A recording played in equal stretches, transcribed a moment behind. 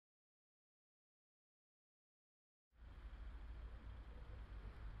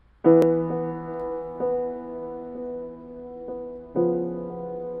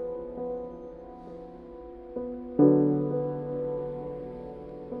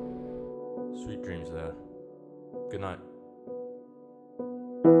Sweet dreams there. Good night.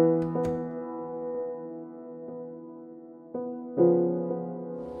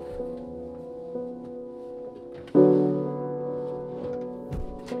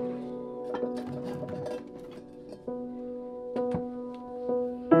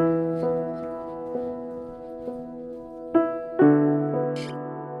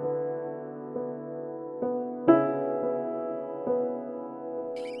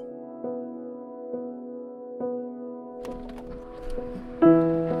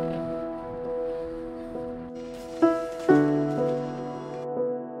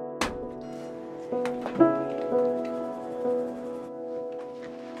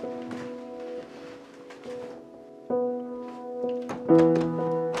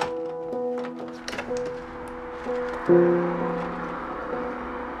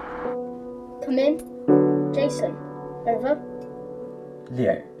 Come in. Jason. Over.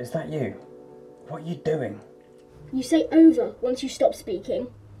 Leo, is that you? What are you doing? You say over once you stop speaking.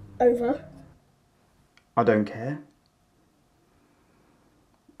 Over. I don't care.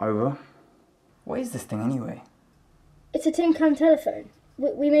 Over. What is this thing anyway? It's a tin can telephone.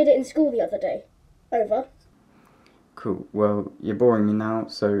 We made it in school the other day. Over. Cool. Well, you're boring me now,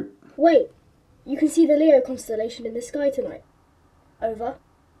 so... Wait. You can see the Leo constellation in the sky tonight. Over.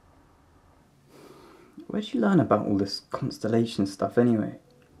 Where'd you learn about all this constellation stuff anyway?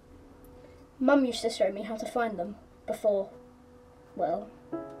 Mum used to show me how to find them before, well,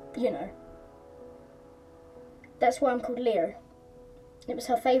 you know. That's why I'm called Leo. It was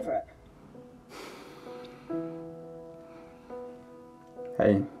her favourite.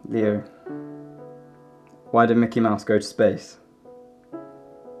 Hey, Leo. Why did Mickey Mouse go to space?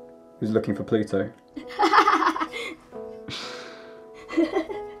 He was looking for Pluto.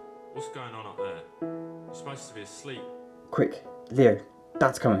 What's going on up there? You're supposed to be asleep. Quick, Leo,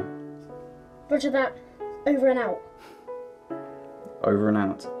 Dad's coming. Roger that. Over and out. Over and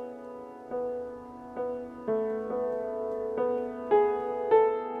out.